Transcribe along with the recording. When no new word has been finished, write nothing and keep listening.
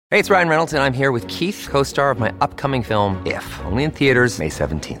Hey, it's Ryan Reynolds, and I'm here with Keith, co-star of my upcoming film, If, only in theaters May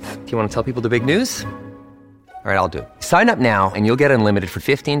 17th. Do you want to tell people the big news? All right, I'll do it. Sign up now and you'll get unlimited for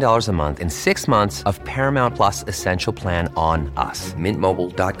 $15 a month and 6 months of Paramount Plus Essential Plan on us.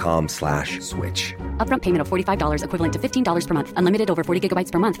 MintMobile.com/switch. Upfront payment of $45 equivalent to $15 per month. Unlimited over 40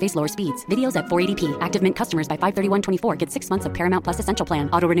 gigabytes per month. Face lower speeds. Videos at 480p. Active Mint customers by 531.24 get 6 months of Paramount Plus Essential Plan.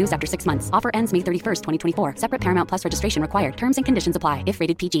 Auto renews after 6 months. Offer ends May 31st, 2024. Separate Paramount Plus registration required. Terms and conditions apply if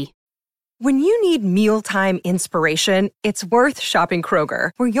rated PG. When you need mealtime inspiration, it's worth shopping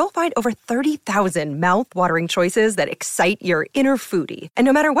Kroger, where you'll find over 30,000 mouth-watering choices that excite your inner foodie. And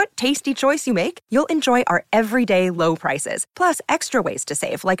no matter what tasty choice you make, you'll enjoy our everyday low prices, plus extra ways to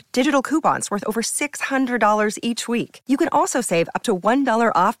save, like digital coupons worth over $600 each week. You can also save up to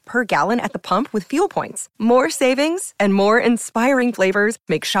 $1 off per gallon at the pump with fuel points. More savings and more inspiring flavors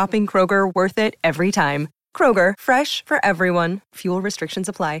make shopping Kroger worth it every time. Kroger, fresh for everyone. Fuel restrictions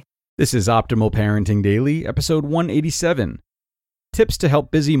apply. This is Optimal Parenting Daily, episode 187. Tips to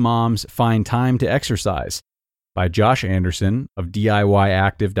help busy moms find time to exercise, by Josh Anderson of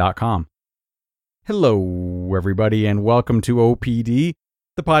DIYactive.com. Hello, everybody, and welcome to OPD,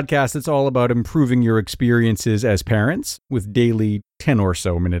 the podcast that's all about improving your experiences as parents with daily 10 or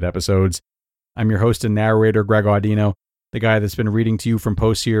so minute episodes. I'm your host and narrator, Greg Audino, the guy that's been reading to you from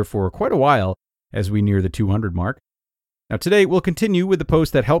posts here for quite a while as we near the 200 mark. Now today, we'll continue with the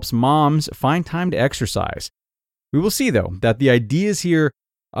post that helps moms find time to exercise. We will see, though, that the ideas here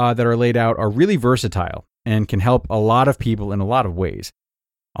that are laid out are really versatile and can help a lot of people in a lot of ways.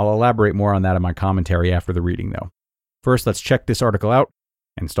 I'll elaborate more on that in my commentary after the reading, though. First, let's check this article out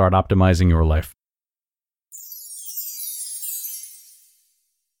and start optimizing your life.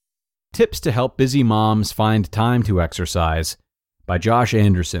 Tips to help busy moms find time to exercise, by Josh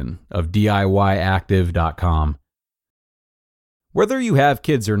Anderson of DIYactive.com. Whether you have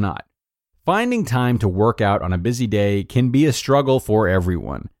kids or not, finding time to work out on a busy day can be a struggle for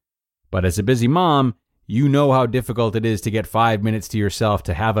everyone. But as a busy mom, you know how difficult it is to get 5 minutes to yourself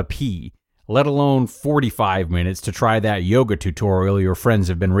to have a pee, let alone 45 minutes to try that yoga tutorial your friends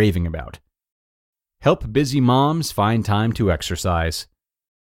have been raving about. Help busy moms find time to exercise.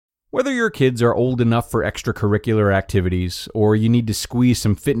 Whether your kids are old enough for extracurricular activities or you need to squeeze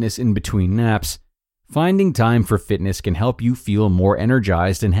some fitness in between naps, finding time for fitness can help you feel more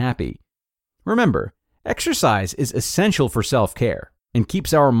energized and happy. Remember, exercise is essential for self-care and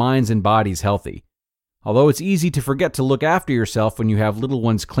keeps our minds and bodies healthy. Although it's easy to forget to look after yourself when you have little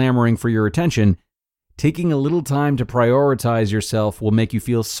ones clamoring for your attention, taking a little time to prioritize yourself will make you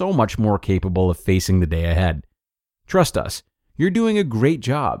feel so much more capable of facing the day ahead. Trust us, you're doing a great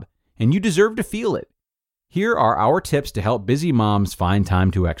job, and you deserve to feel it. Here are our tips to help busy moms find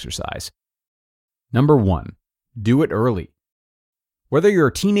time to exercise. Number 1, do it early. Whether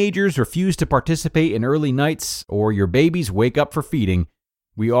your teenagers refuse to participate in early nights or your babies wake up for feeding,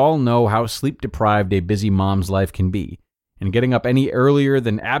 we all know how sleep-deprived a busy mom's life can be, and getting up any earlier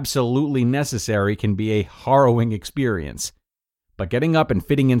than absolutely necessary can be a harrowing experience. But getting up and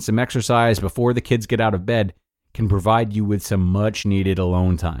fitting in some exercise before the kids get out of bed can provide you with some much-needed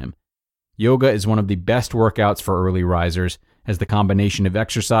alone time. Yoga is one of the best workouts for early risers, as the combination of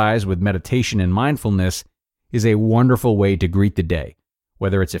exercise with meditation and mindfulness is a wonderful way to greet the day,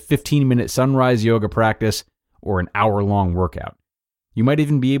 whether it's a 15-minute sunrise yoga practice or an hour-long workout. You might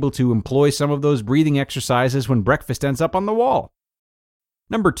even be able to employ some of those breathing exercises when breakfast ends up on the wall.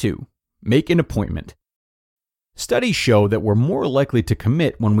 Number 2, make an appointment. Studies show that we're more likely to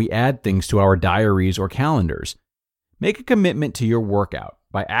commit when we add things to our diaries or calendars. Make a commitment to your workout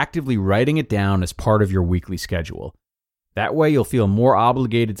by actively writing it down as part of your weekly schedule. That way you'll feel more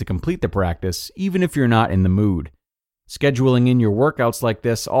obligated to complete the practice, even if you're not in the mood. Scheduling in your workouts like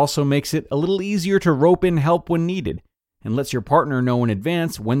this also makes it a little easier to rope in help when needed, and lets your partner know in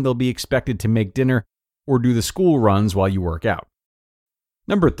advance when they'll be expected to make dinner or do the school runs while you work out.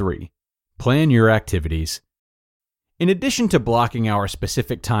 Number 3, plan your activities. In addition to blocking our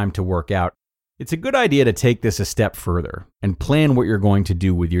specific time to work out, it's a good idea to take this a step further and plan what you're going to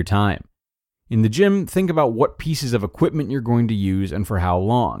do with your time. In the gym, think about what pieces of equipment you're going to use and for how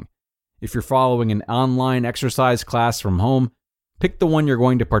long. If you're following an online exercise class from home, pick the one you're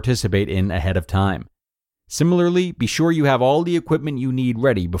going to participate in ahead of time. Similarly, be sure you have all the equipment you need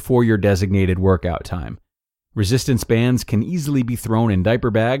ready before your designated workout time. Resistance bands can easily be thrown in diaper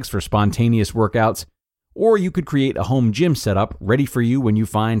bags for spontaneous workouts, or you could create a home gym setup ready for you when you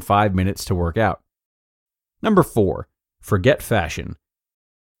find 5 minutes to work out. Number 4, forget fashion.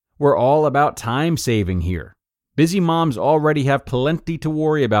 We're all about time saving here. Busy moms already have plenty to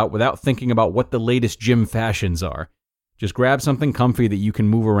worry about without thinking about what the latest gym fashions are. Just grab something comfy that you can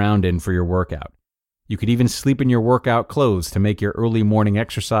move around in for your workout. You could even sleep in your workout clothes to make your early morning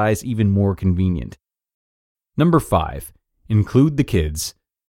exercise even more convenient. Number 5, include the kids.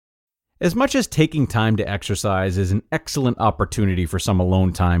 As much as taking time to exercise is an excellent opportunity for some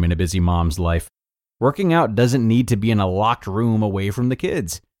alone time in a busy mom's life, working out doesn't need to be in a locked room away from the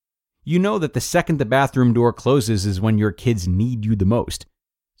kids. You know that the second the bathroom door closes is when your kids need you the most.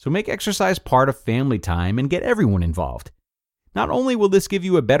 So make exercise part of family time and get everyone involved. Not only will this give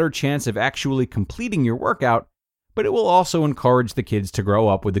you a better chance of actually completing your workout, but it will also encourage the kids to grow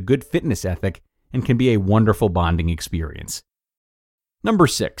up with a good fitness ethic and can be a wonderful bonding experience. Number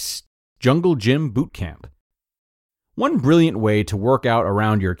 6, Jungle Gym Boot Camp. One brilliant way to work out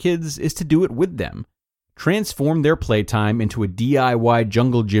around your kids is to do it with them. Transform their playtime into a DIY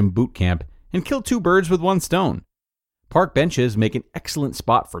jungle gym boot camp and kill 2 birds with 1 stone. Park benches make an excellent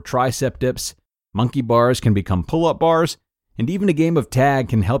spot for tricep dips, monkey bars can become pull-up bars, and even a game of tag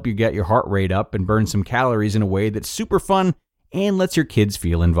can help you get your heart rate up and burn some calories in a way that's super fun and lets your kids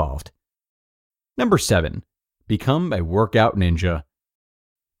feel involved. Number 7, become a workout ninja.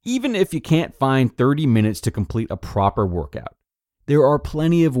 Even if you can't find 30 minutes to complete a proper workout, there are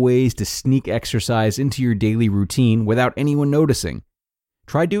plenty of ways to sneak exercise into your daily routine without anyone noticing.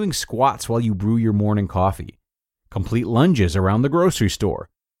 Try doing squats while you brew your morning coffee. Complete lunges around the grocery store.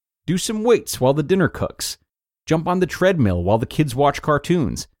 Do some weights while the dinner cooks. Jump on the treadmill while the kids watch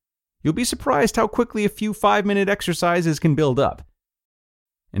cartoons. You'll be surprised how quickly a few 5-minute exercises can build up.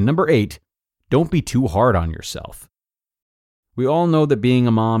 And number 8, don't be too hard on yourself. We all know that being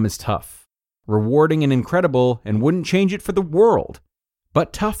a mom is tough, rewarding and incredible, and wouldn't change it for the world,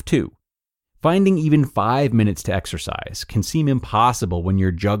 but tough too. Finding even 5 minutes to exercise can seem impossible when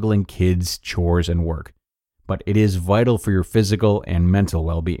you're juggling kids, chores, and work, but it is vital for your physical and mental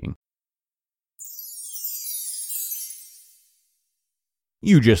well-being.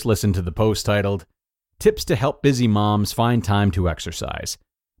 You just listened to the post titled, Tips to Help Busy Moms Find Time to Exercise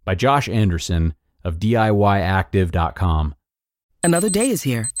by Josh Anderson of DIYactive.com. Another day is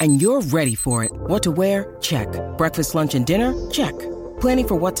here, and you're ready for it. What to wear? Check. Breakfast, lunch, and dinner? Check. Planning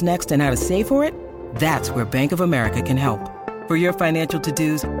for what's next and how to save for it? That's where Bank of America can help. For your financial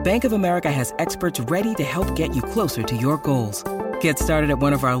to-dos, Bank of America has experts ready to help get you closer to your goals. Get started at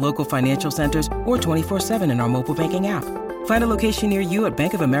one of our local financial centers or 24/7 in our mobile banking app. Find a location near you at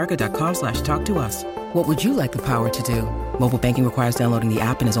bankofamerica.com/talktous. What would you like the power to do? Mobile banking requires downloading the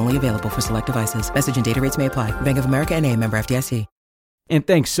app and is only available for select devices. Message and data rates may apply. Bank of America N.A., member FDIC. And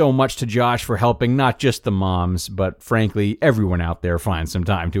thanks so much to Josh for helping not just the moms, but frankly, everyone out there find some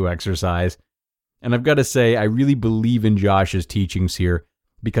time to exercise. And I've got to say, I really believe in Josh's teachings here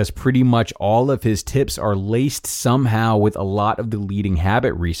because pretty much all of his tips are laced somehow with a lot of the leading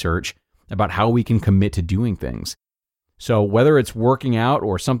habit research about how we can commit to doing things. So whether it's working out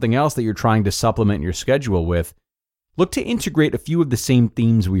or something else that you're trying to supplement your schedule with, look to integrate a few of the same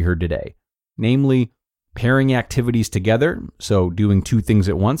themes we heard today, namely pairing activities together, so doing 2 things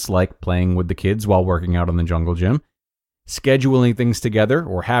at once, like playing with the kids while working out in the jungle gym, scheduling things together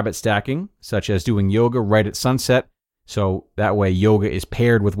or habit stacking, such as doing yoga right at sunset, so that way yoga is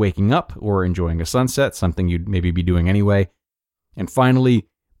paired with waking up or enjoying a sunset, something you'd maybe be doing anyway, and finally,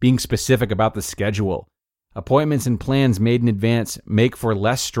 being specific about the schedule. Appointments and plans made in advance make for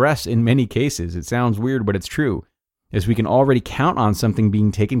less stress in many cases. It sounds weird, but it's true, as we can already count on something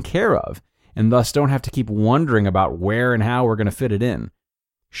being taken care of, and thus don't have to keep wondering about where and how we're going to fit it in.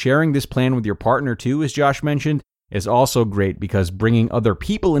 Sharing this plan with your partner too, as Josh mentioned, is also great because bringing other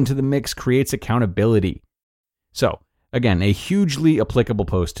people into the mix creates accountability. So, again, a hugely applicable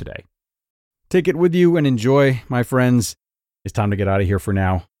post today. Take it with you and enjoy, my friends. It's time to get out of here for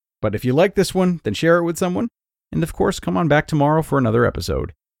now. But if you like this one, then share it with someone. And of course, come on back tomorrow for another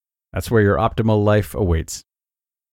episode. That's where your optimal life awaits.